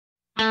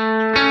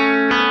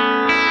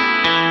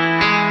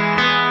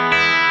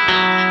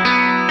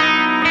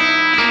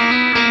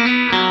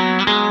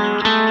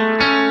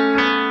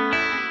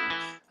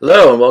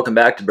Hello and welcome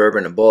back to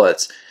Bourbon and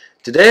Bullets.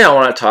 Today I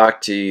want to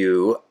talk to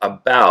you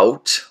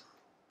about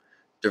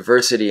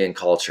diversity in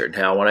culture.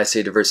 Now when I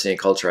say diversity in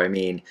culture I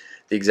mean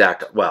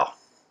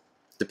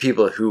the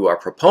people who are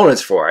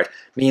proponents for it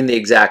mean the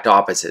exact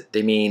opposite.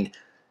 They mean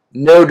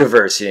no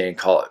diversity in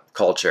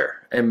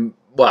culture. And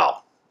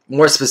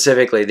more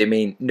specifically they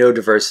mean no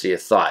diversity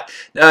of thought.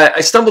 Now I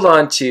stumbled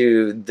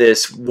onto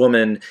this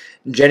woman,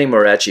 Jenny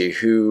Moretti,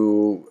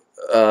 who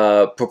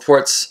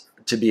purports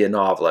to be a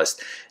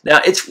novelist.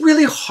 Now, it's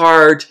really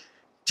hard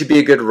to be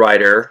a good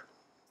writer.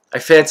 I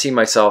fancy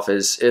myself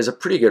as a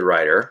pretty good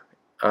writer.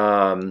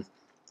 By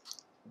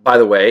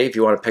the way, if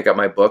you want to pick up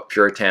my book,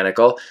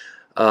 Puritanical,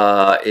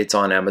 it's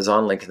on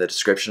Amazon, link in the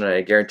description, and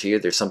I guarantee you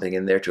there's something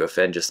in there to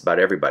offend just about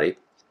everybody.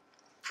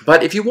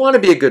 But if you want to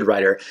be a good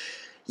writer,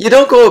 you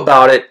don't go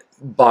about it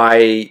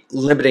by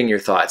limiting your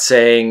thoughts,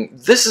 saying,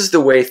 this is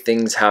the way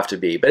things have to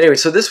be. But anyway,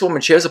 so this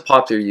woman, she has a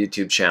popular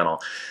YouTube channel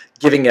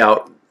giving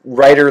out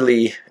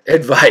writerly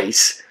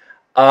advice.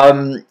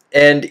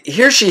 And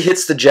here she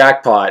hits the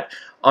jackpot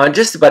on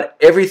just about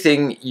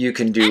everything you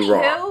can do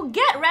wrong.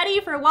 Get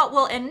ready for what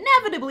will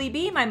inevitably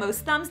be my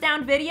most thumbs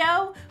down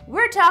video.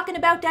 We're talking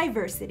about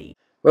diversity.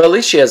 Well, at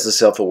least she has the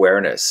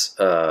self-awareness,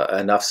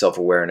 enough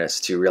self-awareness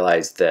to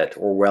realize that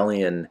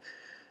Orwellian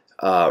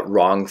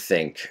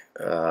wrongthink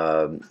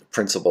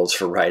principles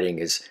for writing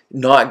is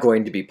not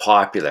going to be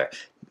popular.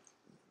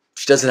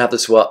 She doesn't have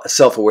the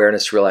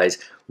self-awareness to realize,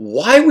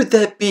 why would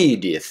that be,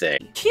 do you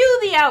think? Cue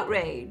the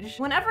outrage.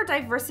 Whenever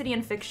diversity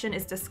in fiction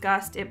is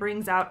discussed, it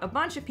brings out a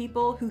bunch of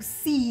people who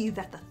seethe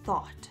at the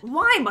thought.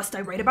 Why must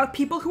I write about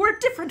people who are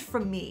different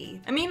from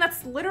me? I mean,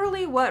 that's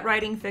literally what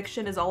writing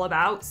fiction is all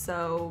about,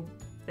 so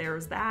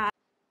there's that.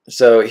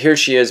 So here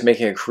she is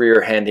making a career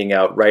handing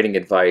out writing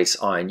advice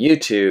on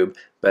YouTube,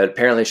 but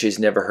apparently she's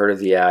never heard of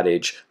the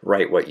adage,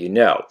 write what you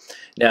know.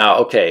 Now,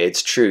 okay,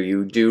 it's true,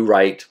 you do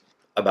write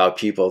about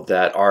people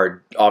that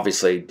are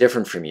obviously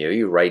different from you.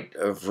 You write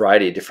a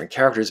variety of different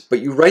characters, but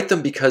you write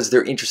them because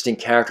they're interesting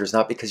characters,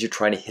 not because you're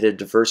trying to hit a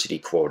diversity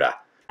quota.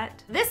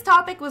 This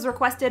topic was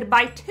requested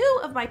by two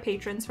of my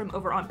patrons from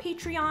over on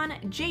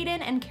Patreon,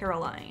 Jaden and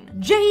Caroline.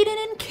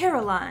 Jaden and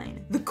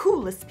Caroline, the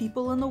coolest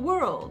people in the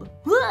world.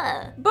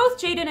 Both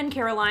Jaden and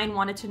Caroline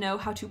wanted to know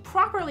how to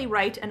properly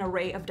write an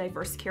array of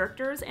diverse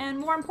characters, and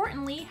more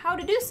importantly, how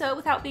to do so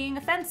without being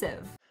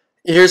offensive.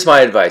 Here's my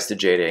advice to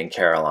Jada and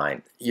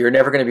Caroline. You're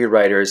never going to be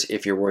writers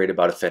if you're worried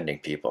about offending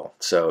people.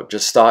 So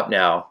just stop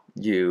now.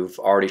 You've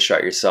already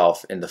shot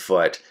yourself in the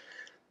foot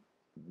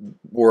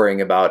worrying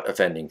about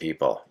offending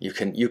people.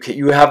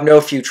 You have no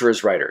future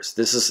as writers.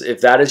 If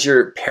that is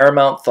your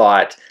paramount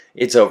thought,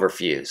 it's over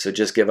for you. So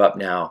just give up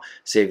now,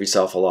 save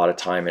yourself a lot of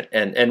time,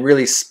 and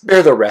really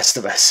spare the rest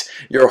of us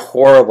your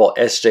horrible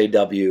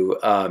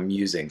SJW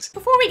musings.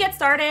 Before we get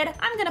started,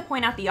 I'm going to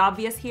point out the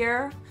obvious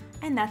here.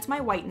 And that's my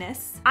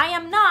whiteness. I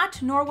am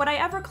not, nor would I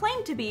ever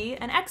claim to be,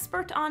 an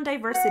expert on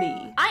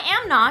diversity. I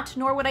am not,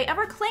 nor would I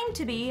ever claim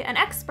to be, an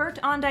expert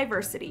on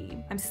diversity.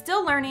 I'm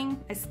still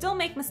learning, I still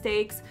make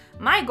mistakes.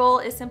 My goal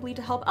is simply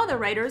to help other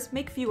writers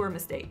make fewer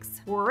mistakes.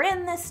 We're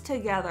in this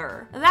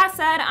together. That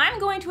said, I'm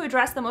going to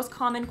address the most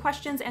common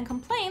questions and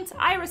complaints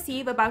I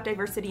receive about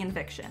diversity in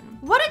fiction.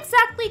 What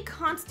exactly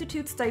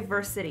constitutes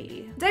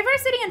diversity?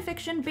 Diversity in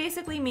fiction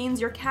basically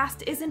means your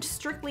cast isn't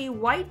strictly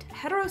white,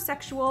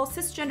 heterosexual,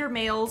 cisgender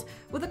males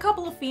with a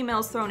couple of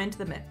females thrown into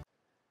the mix.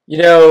 You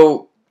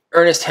know,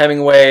 Ernest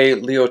Hemingway,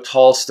 Leo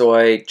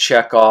Tolstoy,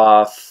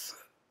 Chekhov,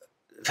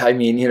 I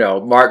mean, you know,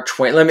 Mark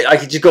Twain. I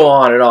could just go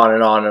on and on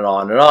and on and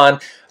on and on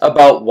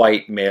about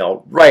white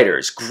male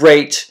writers.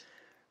 Great,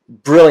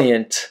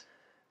 brilliant,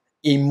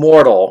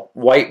 immortal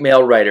white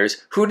male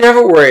writers who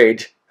never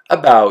worried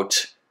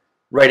about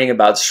writing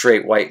about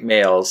straight white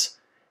males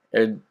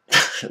and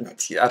I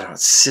don't know,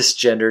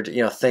 cisgendered.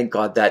 You know, thank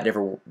God that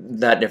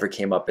never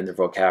came up in their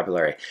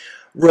vocabulary.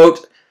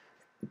 Wrote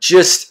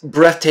just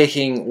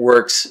breathtaking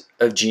works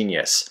of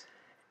genius.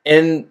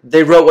 And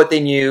they wrote what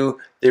they knew.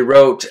 They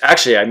wrote,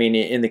 actually, I mean,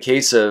 in the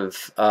case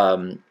of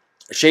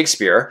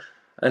Shakespeare,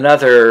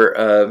 another,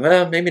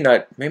 well, maybe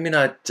not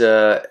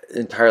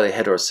entirely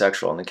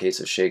heterosexual in the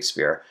case of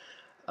Shakespeare.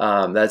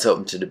 That's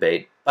open to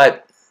debate.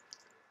 But,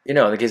 you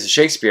know, in the case of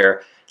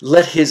Shakespeare,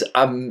 let his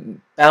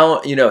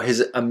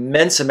his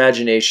immense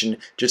imagination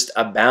just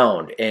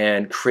abound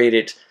and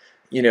created,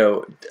 you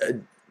know,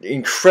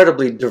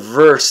 incredibly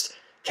diverse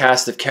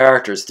cast of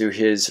characters through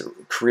his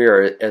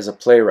career as a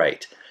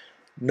playwright.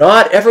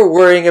 Not ever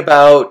worrying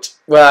about,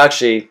 well,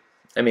 actually,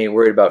 I mean,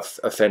 worried about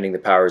offending the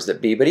powers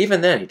that be, but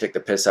even then, he took the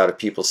piss out of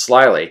people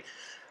slyly.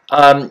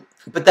 But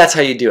that's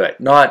how you do it.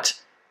 Not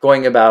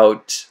going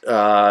about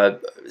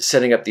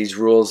setting up these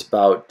rules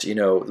about, you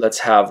know,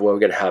 we're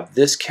going to have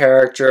this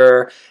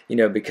character, you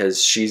know,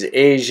 because she's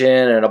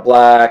Asian and a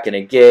black and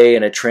a gay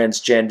and a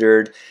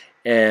transgendered,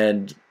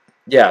 and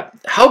Yeah.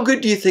 How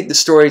good do you think the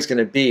story is going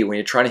to be when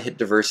you're trying to hit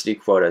diversity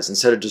quotas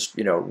instead of just,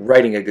 you know,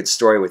 writing a good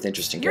story with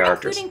interesting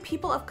characters? You're including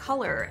people of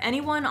color,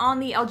 anyone on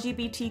the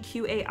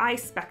LGBTQAI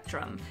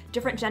spectrum,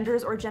 different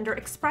genders or gender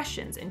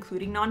expressions,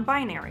 including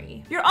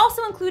non-binary. You're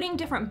also including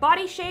different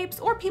body shapes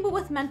or people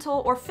with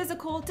mental or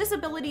physical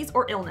disabilities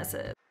or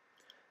illnesses.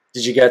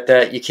 Did you get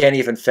that? You can't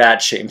even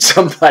fat shame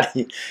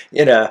somebody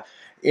in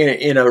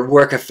a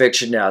work of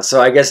fiction now.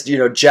 So I guess, you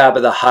know,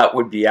 Jabba the Hutt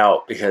would be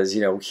out because,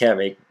 you know, we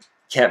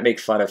can't make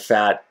fun of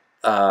fat,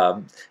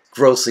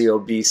 grossly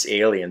obese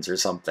aliens or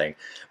something.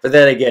 But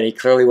then again, he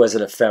clearly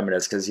wasn't a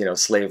feminist because, you know,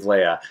 Slave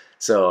Leia.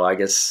 So I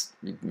guess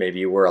maybe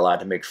you were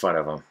allowed to make fun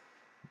of him.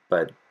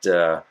 But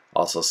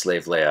also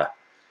Slave Leia.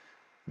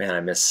 Man,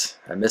 I miss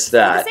that.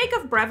 For the sake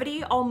of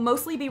brevity, I'll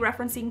mostly be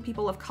referencing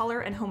people of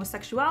color and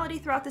homosexuality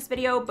throughout this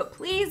video, but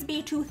please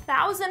be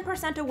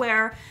 2000%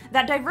 aware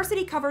that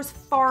diversity covers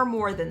far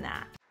more than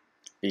that.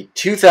 Be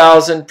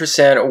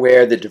 2000%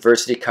 aware that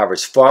diversity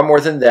covers far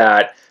more than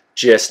that,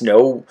 just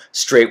no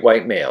straight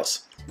white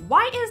males.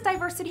 Why is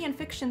diversity in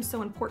fiction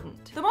so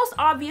important? The most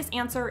obvious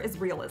answer is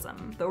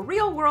realism. The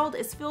real world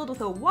is filled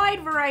with a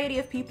wide variety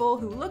of people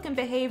who look and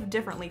behave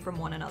differently from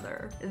one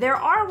another. There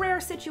are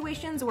rare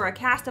situations where a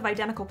cast of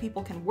identical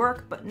people can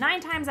work, but 9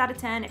 times out of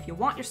 10, if you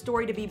want your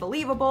story to be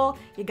believable,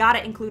 you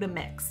gotta include a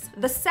mix.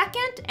 The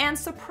second and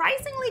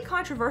surprisingly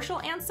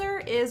controversial answer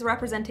is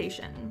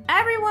representation.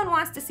 Everyone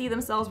wants to see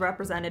themselves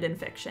represented in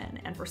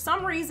fiction, and for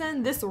some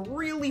reason, this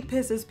really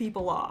pisses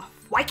people off.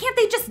 Why can't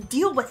they just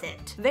deal with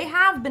it? They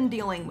have been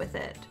dealing with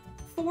it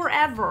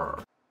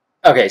forever.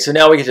 Okay, so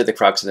now we get to the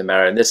crux of the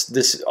matter, and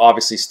this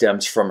obviously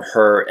stems from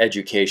her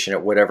education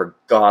at whatever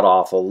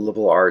god-awful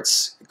liberal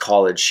arts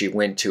college she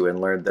went to, and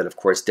learned that, of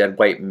course, dead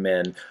white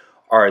men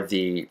are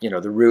the, you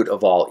know, the root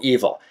of all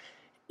evil.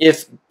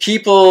 If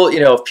people, you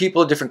know, if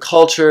people of different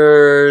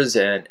cultures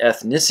and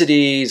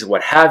ethnicities,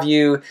 what have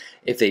you,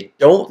 if they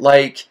don't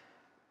like,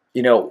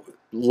 you know,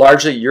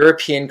 largely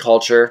European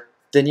culture,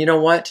 then you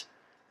know what?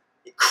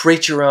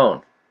 Create your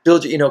own.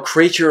 Build, you know,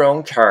 create your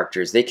own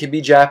characters. They can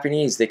be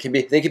Japanese. They can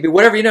be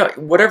whatever, you know,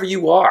 whatever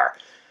you are.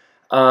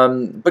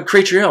 But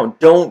create your own.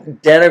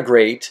 Don't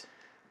denigrate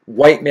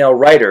white male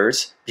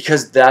writers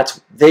because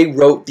they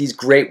wrote these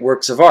great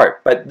works of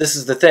art. But this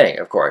is the thing,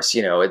 of course,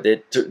 you know,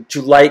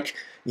 to like,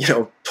 you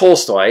know,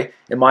 Tolstoy,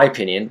 in my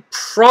opinion,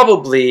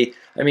 probably,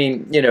 I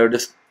mean, you know, to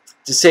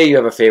say you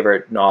have a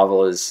favorite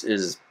novel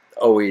is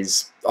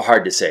always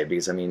hard to say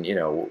because, I mean, you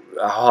know,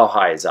 how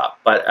high is up.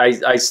 But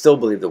I still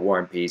believe that War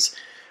and Peace,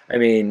 I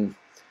mean,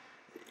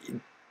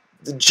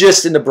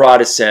 just in the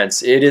broadest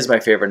sense, it is my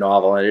favorite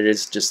novel, and it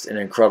is just an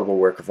incredible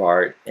work of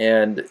art.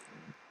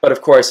 But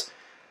of course,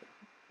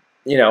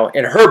 you know,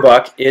 in her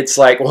book, it's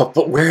like, well,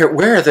 but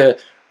where are the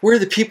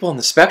people on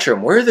the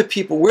spectrum? Where are the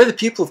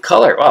people of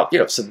color? Well, you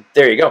know, so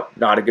there you go.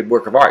 Not a good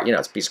work of art. You know,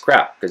 it's a piece of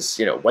crap because,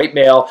 you know, white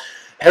male,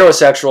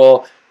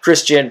 heterosexual,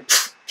 Christian,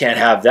 can't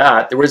have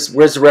that.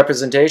 Where's the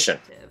representation?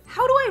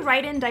 How do I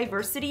write in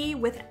diversity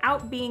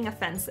without being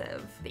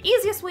offensive? The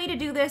easiest way to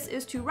do this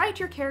is to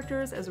write your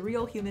characters as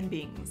real human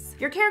beings.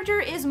 Your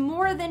character is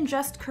more than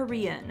just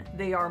Korean.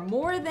 They are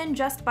more than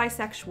just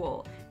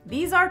bisexual.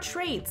 These are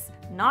traits,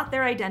 not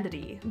their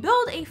identity.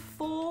 Build a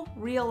full,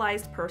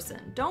 realized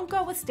person. Don't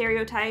go with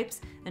stereotypes,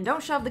 and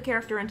don't shove the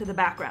character into the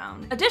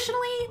background.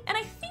 Additionally, and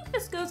I think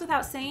this goes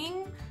without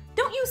saying,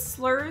 don't use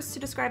slurs to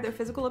describe their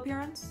physical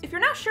appearance. If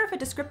you're not sure if a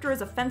descriptor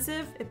is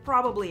offensive, it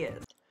probably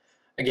is.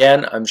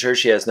 Again, I'm sure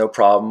she has no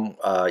problem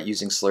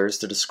using slurs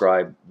to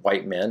describe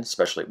white men,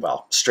 especially,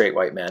 well, straight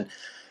white men.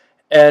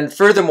 And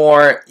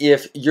furthermore,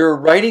 if you're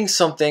writing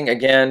something,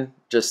 again,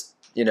 just,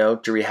 you know,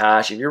 to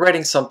rehash, if you're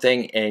writing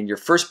something and your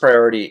first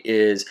priority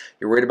is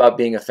you're worried about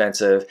being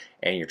offensive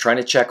and you're trying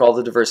to check all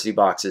the diversity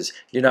boxes,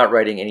 you're not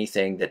writing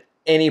anything that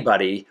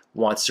anybody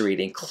wants to read,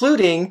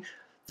 including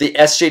the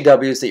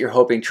SJWs that you're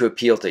hoping to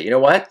appeal to. You know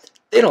what?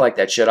 They don't like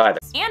that shit either.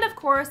 And of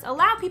course,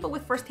 allow people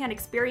with first-hand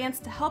experience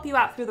to help you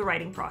out through the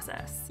writing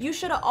process. You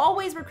should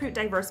always recruit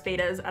diverse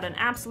betas at an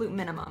absolute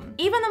minimum.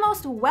 Even the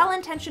most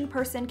well-intentioned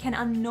person can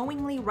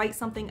unknowingly write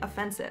something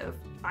offensive.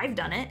 I've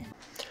done it.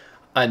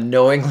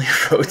 Unknowingly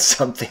wrote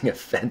something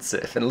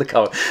offensive. And look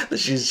how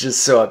she's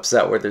just so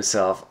upset with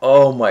herself.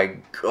 Oh my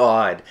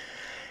God.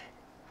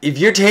 If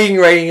you're taking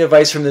writing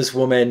advice from this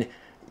woman,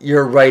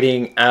 you're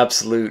writing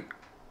absolute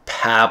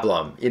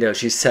pablum. You know,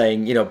 she's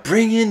saying, you know,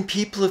 bring in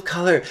people of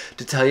color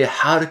to tell you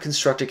how to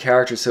construct a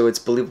character so it's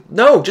believable.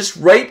 No, just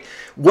write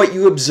what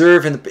you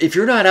observe. And if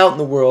you're not out in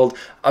the world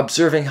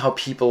observing how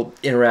people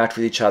interact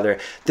with each other,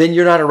 then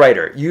you're not a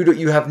writer.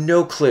 You have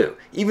no clue.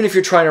 Even if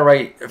you're trying to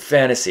write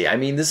fantasy. I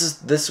mean,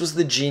 this was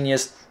the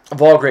genius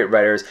of all great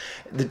writers.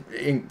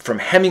 From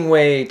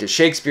Hemingway to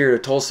Shakespeare to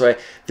Tolstoy,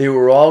 they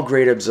were all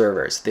great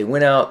observers. They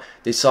went out,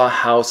 they saw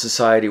how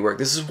society worked.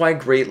 This is why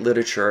great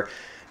literature,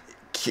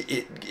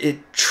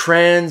 it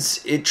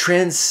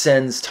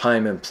transcends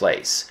time and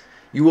place.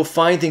 You will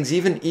find things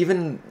even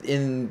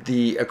in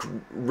the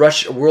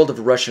world of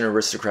Russian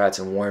aristocrats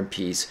and War and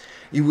Peace.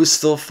 You will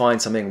still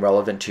find something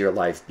relevant to your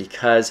life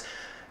because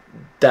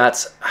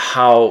that's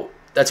how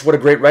that's what a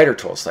great writer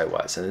Tolstoy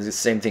was. And the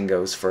same thing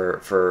goes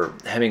for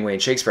Hemingway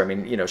and Shakespeare. I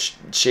mean, you know,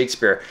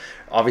 Shakespeare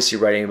obviously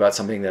writing about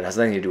something that has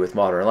nothing to do with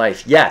modern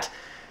life, yet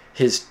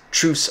his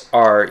truths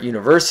are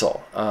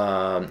universal.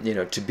 You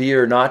know, to be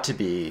or not to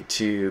be,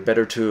 to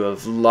better to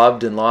have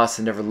loved and lost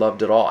and never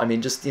loved at all. I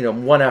mean, just, you know,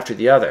 one after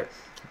the other.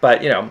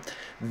 But, you know,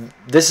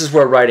 this is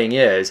where writing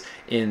is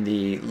in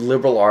the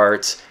liberal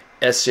arts,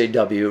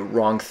 SJW,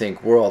 wrong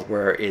think world,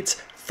 where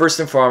it's first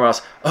and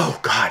foremost, oh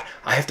God,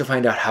 I have to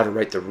find out how to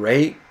write the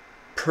right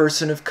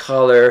person of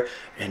color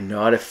and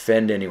not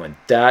offend anyone.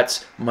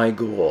 That's my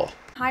goal.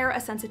 Hire a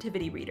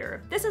sensitivity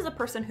reader. This is a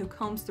person who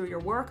combs through your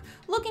work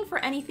looking for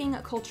anything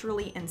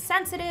culturally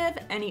insensitive,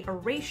 any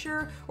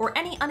erasure, or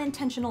any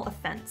unintentional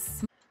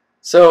offense.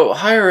 So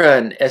hire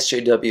an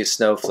SJW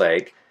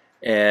snowflake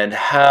and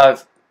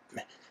have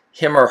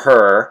him or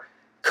her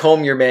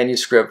comb your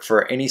manuscript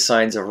for any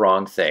signs of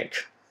wrong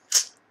think.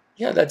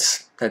 Yeah,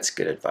 that's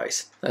good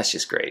advice. That's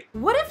just great.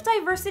 What if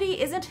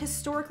diversity isn't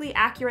historically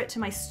accurate to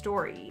my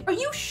story? Are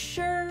you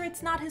sure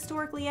it's not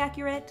historically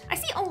accurate? I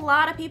see a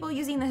lot of people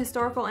using the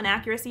historical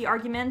inaccuracy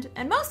argument,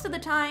 and most of the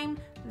time,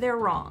 they're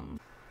wrong.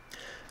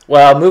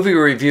 Well, movie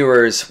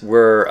reviewers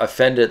were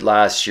offended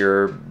last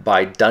year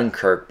by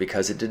Dunkirk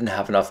because it didn't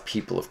have enough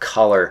people of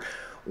color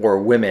or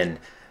women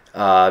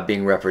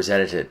being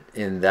represented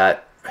in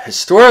that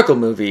historical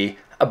movie.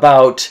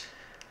 About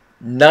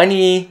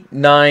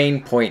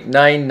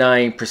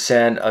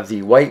 99.99% of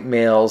the white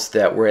males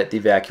that were at the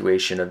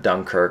evacuation of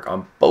Dunkirk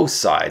on both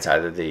sides,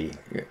 either the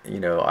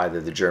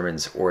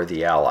Germans or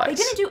the Allies. They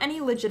didn't do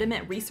any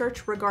legitimate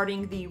research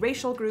regarding the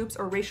racial groups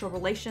or racial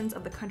relations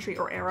of the country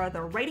or era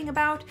they're writing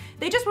about.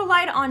 They just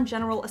relied on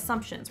general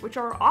assumptions, which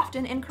are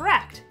often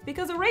incorrect,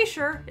 because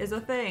erasure is a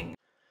thing.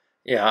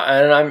 Yeah,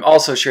 and I'm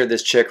also sure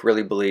this chick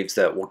really believes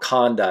that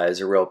Wakanda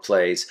is a real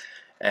place,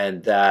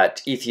 and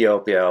that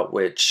Ethiopia,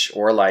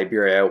 or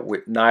Liberia,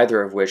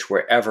 neither of which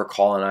were ever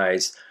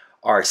colonized,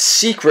 are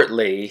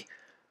secretly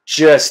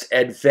just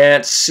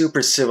advanced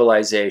super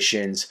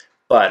civilizations,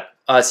 but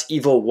us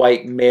evil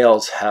white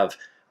males have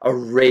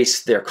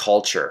erased their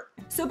culture.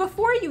 So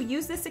before you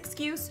use this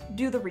excuse,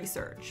 do the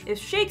research. If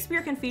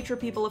Shakespeare can feature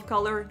people of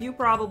color, you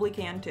probably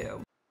can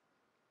too.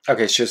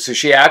 Okay, so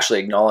she actually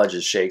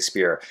acknowledges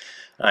Shakespeare.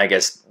 I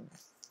guess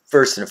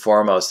first and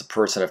foremost, the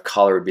person of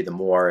color would be the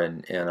Moor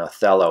in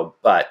Othello,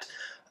 but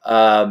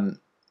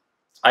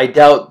I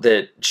doubt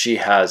that she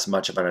has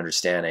much of an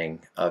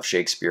understanding of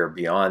Shakespeare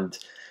beyond,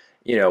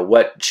 you know,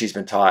 what she's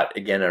been taught,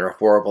 again, in a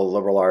horrible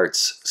liberal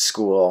arts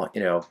school,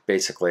 you know,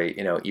 basically,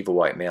 you know, evil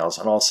white males.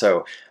 And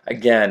also,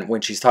 again, when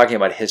she's talking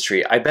about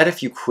history, I bet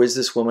if you quiz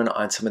this woman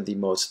on some of the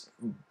most,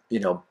 you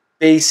know,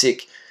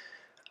 basic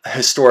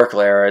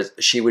historical eras,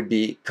 she would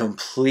be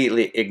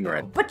completely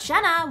ignorant. But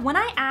Jenna, when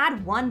I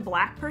add one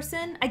black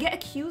person, I get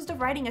accused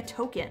of writing a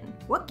token.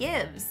 What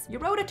gives? You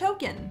wrote a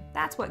token.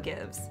 That's what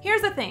gives.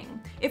 Here's the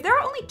thing. If there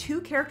are only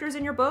 2 characters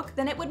in your book,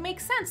 then it would make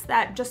sense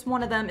that just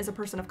one of them is a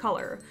person of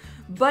color.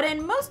 But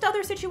in most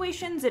other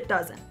situations, it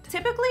doesn't.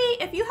 Typically,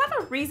 if you have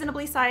a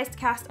reasonably sized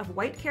cast of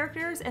white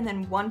characters and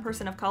then 1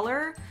 person of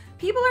color,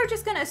 people are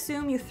just gonna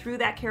assume you threw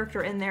that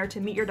character in there to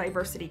meet your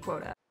diversity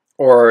quota.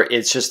 Or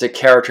it's just a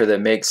character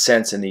that makes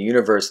sense in the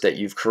universe that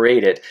you've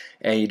created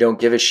and you don't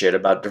give a shit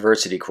about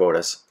diversity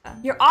quotas.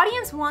 Your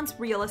audience wants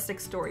realistic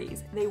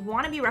stories. They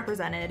want to be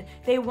represented.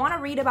 They want to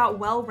read about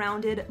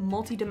well-rounded,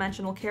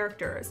 multi-dimensional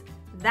characters.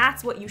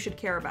 That's what you should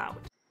care about.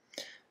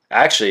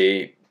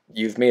 Actually,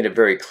 you've made it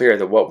very clear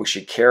that what we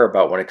should care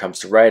about when it comes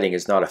to writing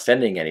is not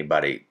offending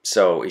anybody.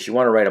 So if you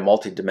want to write a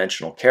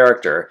multi-dimensional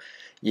character,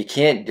 you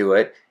can't do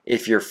it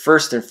if your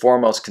first and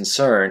foremost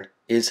concern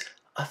is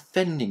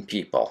offending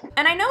people.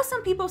 And I know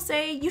some people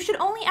say you should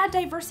only add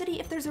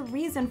diversity if there's a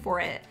reason for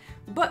it,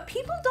 but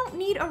people don't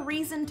need a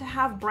reason to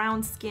have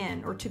brown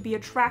skin or to be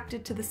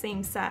attracted to the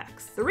same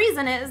sex. The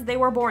reason is they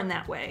were born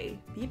that way.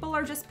 People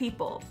are just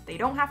people. They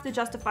don't have to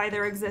justify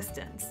their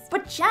existence.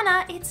 But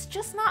Jenna, it's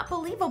just not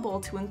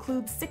believable to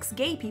include 6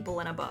 gay people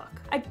in a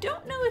book. I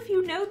don't know if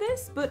you know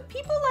this, but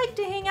people like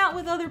to hang out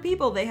with other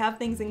people they have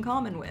things in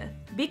common with.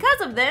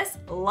 Because of this,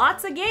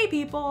 lots of gay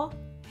people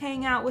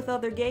hang out with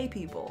other gay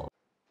people.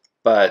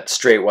 But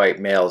straight white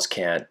males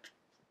can't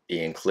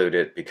be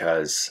included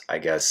because, I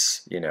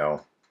guess, you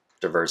know,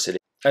 diversity.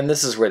 And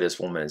this is where this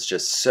woman is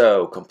just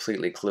so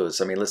completely clueless.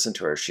 I mean, listen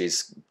to her.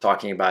 She's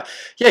talking about,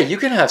 yeah, you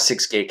can have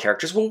 6 gay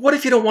characters. Well, what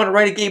if you don't want to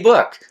write a gay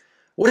book?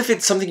 What if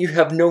it's something you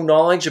have no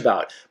knowledge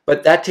about?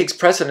 But that takes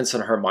precedence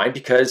in her mind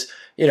because,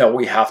 you know,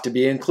 we have to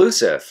be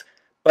inclusive.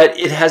 But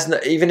it has,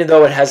 even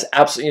though it has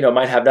absolutely, you know,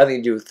 might have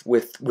nothing to do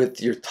with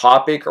your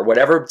topic or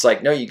whatever. It's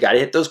like, no, you got to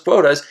hit those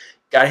quotas.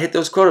 Gotta hit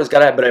those quotas,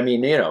 but I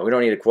mean, you know, we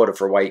don't need a quota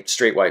for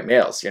straight white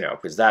males, you know,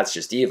 because that's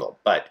just evil.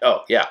 But,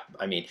 oh, yeah,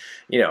 I mean,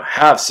 you know,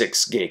 have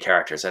 6 gay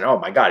characters, and oh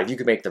my God, if you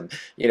could make them,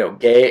 you know,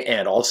 gay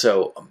and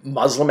also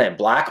Muslim and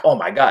black, oh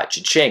my God,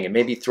 cha-ching, and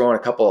maybe throw in a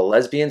couple of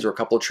lesbians or a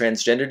couple of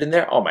transgendered in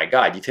there, oh my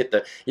God, you've hit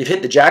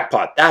the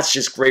jackpot. That's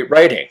just great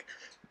writing.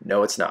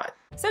 No, it's not.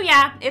 So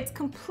yeah, it's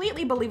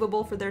completely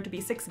believable for there to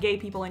be 6 gay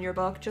people in your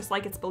book, just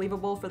like it's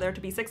believable for there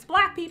to be 6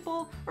 black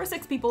people or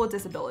 6 people with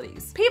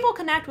disabilities. People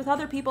connect with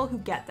other people who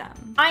get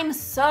them. I'm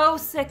so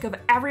sick of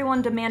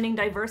everyone demanding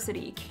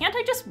diversity. Can't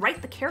I just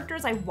write the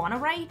characters I want to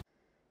write?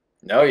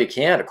 No, you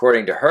can't,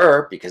 according to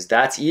her, because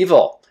that's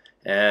evil.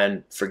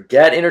 And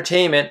forget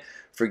entertainment,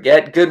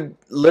 forget good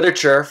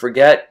literature,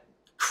 forget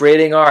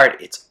creating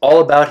art. It's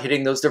all about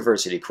hitting those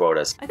diversity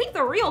quotas. I think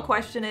the real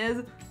question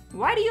is,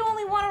 why do you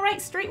only want to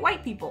write straight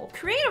white people?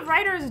 Creative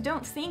writers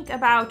don't think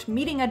about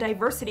meeting a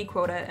diversity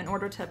quota in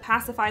order to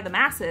pacify the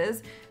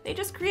masses. They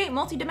just create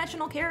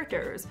multidimensional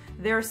characters.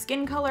 Their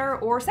skin color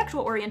or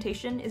sexual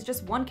orientation is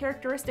just one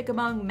characteristic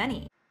among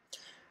many.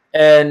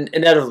 And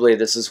inevitably,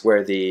 this is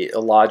where the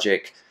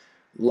logic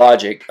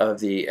of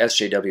the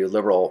SJW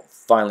liberal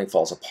finally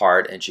falls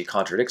apart, and she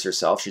contradicts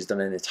herself. She's done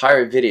an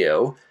entire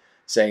video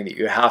saying that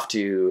you have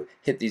to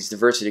hit these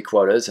diversity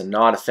quotas and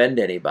not offend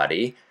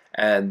anybody.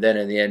 And then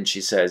in the end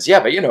she says, yeah,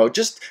 but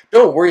just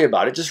don't worry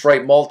about it. Just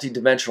write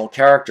multi-dimensional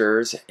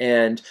characters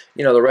and,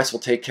 the rest will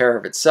take care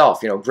of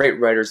itself. Great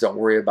writers don't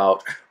worry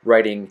about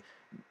writing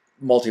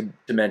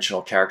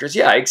multi-dimensional characters.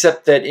 Yeah,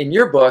 except that in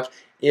your book,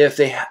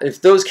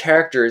 if those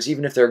characters,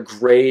 even if they're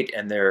great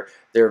and they're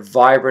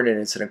vibrant and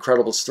it's an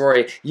incredible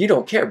story, you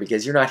don't care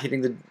because you're not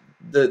hitting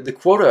the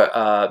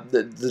quota,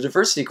 the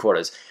diversity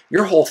quotas.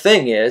 Your whole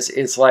thing is,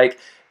 it's like,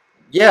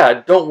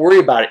 yeah, don't worry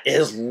about it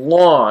as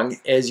long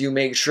as you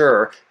make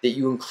sure that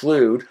you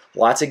include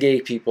lots of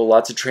gay people,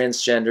 lots of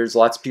transgenders,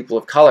 lots of people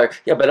of color.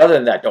 Yeah, but other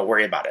than that, don't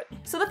worry about it.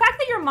 So the fact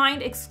that your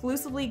mind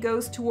exclusively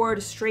goes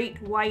toward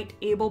straight, white,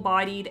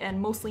 able-bodied,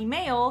 and mostly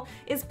male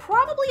is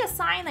probably a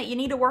sign that you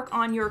need to work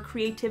on your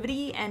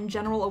creativity and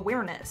general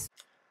awareness.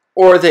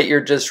 Or that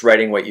you're just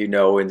writing what you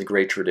know in the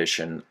great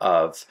tradition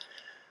of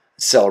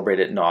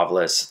celebrated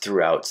novelists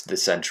throughout the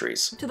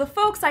centuries. To the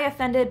folks I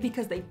offended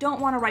because they don't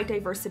want to write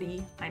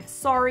diversity, I'm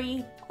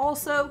sorry.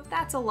 Also,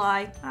 that's a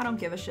lie. I don't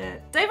give a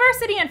shit.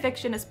 Diversity in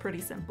fiction is pretty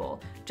simple.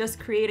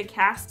 Just create a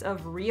cast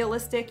of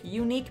realistic,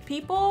 unique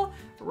people,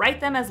 write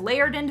them as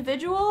layered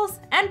individuals,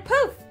 and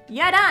poof,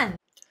 you're done.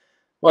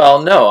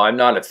 Well, no, I'm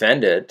not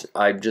offended.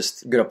 I'm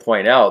just going to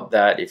point out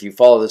that if you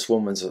follow this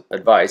woman's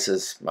advice,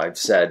 as I've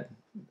said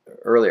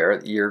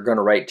earlier, you're going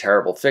to write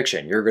terrible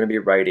fiction. You're going to be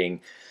writing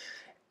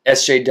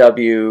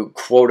SJW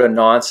quota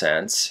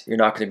nonsense. You're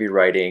not going to be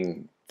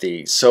writing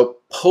the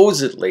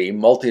supposedly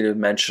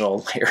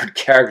multidimensional layered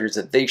characters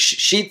that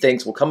she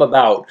thinks will come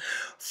about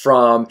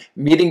from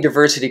meeting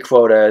diversity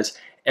quotas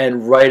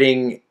and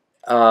writing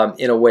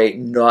in a way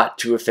not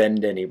to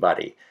offend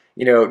anybody.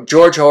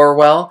 George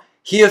Orwell,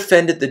 he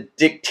offended the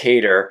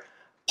dictator,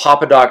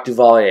 Papa Doc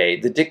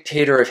Duvalier, the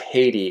dictator of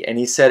Haiti, and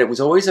he said it was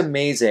always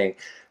amazing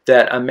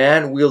that a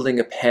man wielding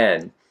a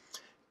pen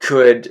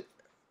could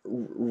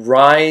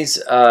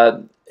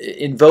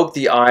invoke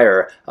the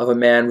ire of a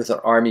man with an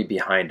army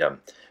behind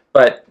him.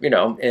 But,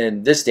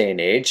 in this day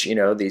and age,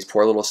 these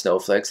poor little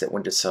snowflakes that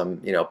went to some,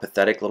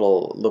 pathetic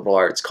little liberal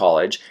arts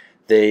college,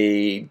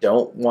 they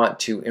don't want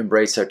to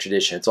embrace our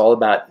tradition. It's all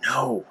about,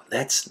 no,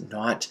 let's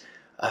not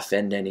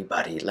offend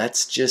anybody.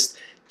 Let's just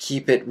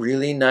keep it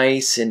really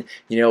nice and,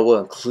 we'll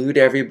include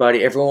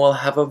everybody. Everyone will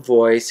have a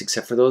voice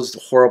except for those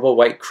horrible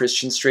white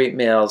Christian straight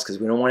males because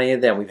we don't want any of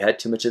them. We've had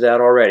too much of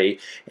that already.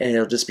 And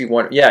it'll just be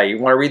one. Yeah, you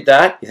want to read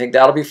that? You think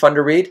that'll be fun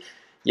to read?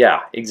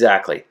 Yeah,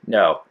 exactly.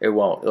 No, it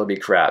won't. It'll be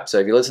crap. So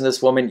if you listen to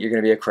this woman, you're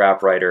going to be a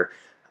crap writer.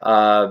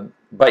 But,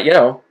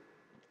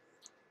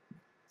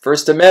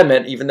 First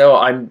Amendment, even though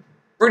I'm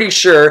pretty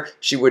sure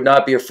she would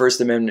not be a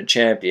First Amendment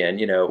champion,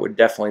 it would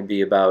definitely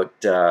be about,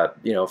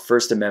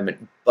 First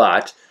Amendment,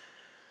 but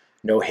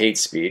no hate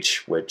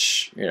speech,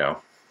 which,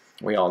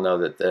 we all know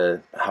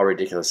that how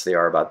ridiculous they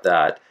are about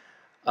that.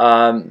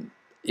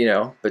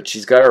 But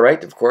she's got a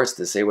right, of course,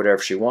 to say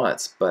whatever she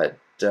wants, but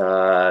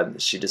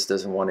she just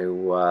doesn't want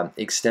to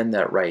extend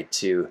that right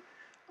to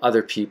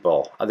other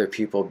people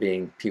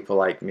being people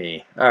like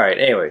me. All right,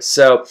 anyway,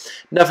 so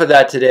enough of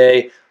that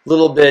today. A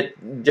little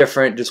bit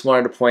different, just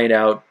wanted to point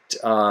out,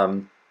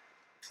 some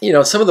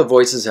of the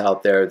voices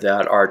out there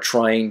that are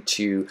trying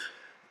to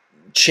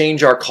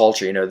change our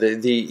culture.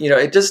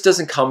 It just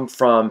doesn't come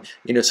from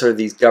sort of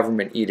these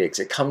government edicts.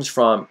 It comes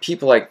from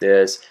people like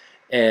this,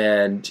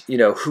 and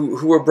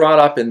who were brought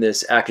up in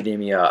this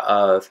academia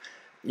of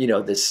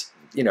this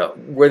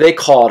where they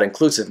call it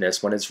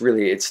inclusiveness when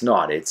it's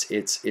not.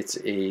 It's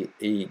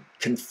a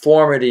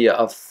conformity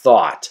of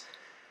thought.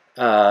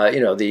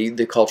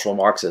 The cultural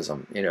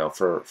Marxism.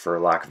 For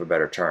lack of a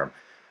better term.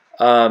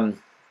 And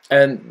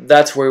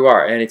that's where we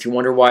are. And if you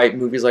wonder why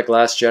movies like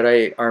Last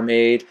Jedi are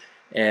made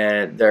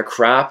and they're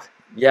crap,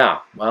 yeah,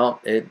 well,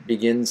 it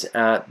begins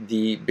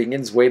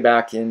way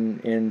back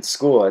in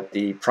school at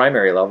the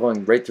primary level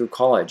and right through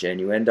college, and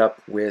you end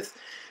up with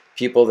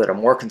people that are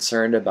more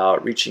concerned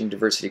about reaching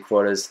diversity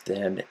quotas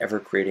than ever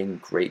creating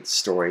great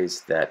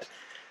stories that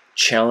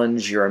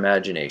challenge your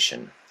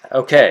imagination.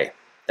 Okay,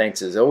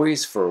 thanks as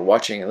always for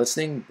watching and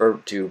listening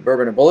to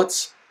Bourbon and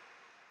Bullets,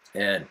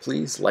 and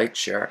please like,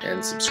 share,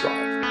 and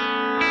subscribe.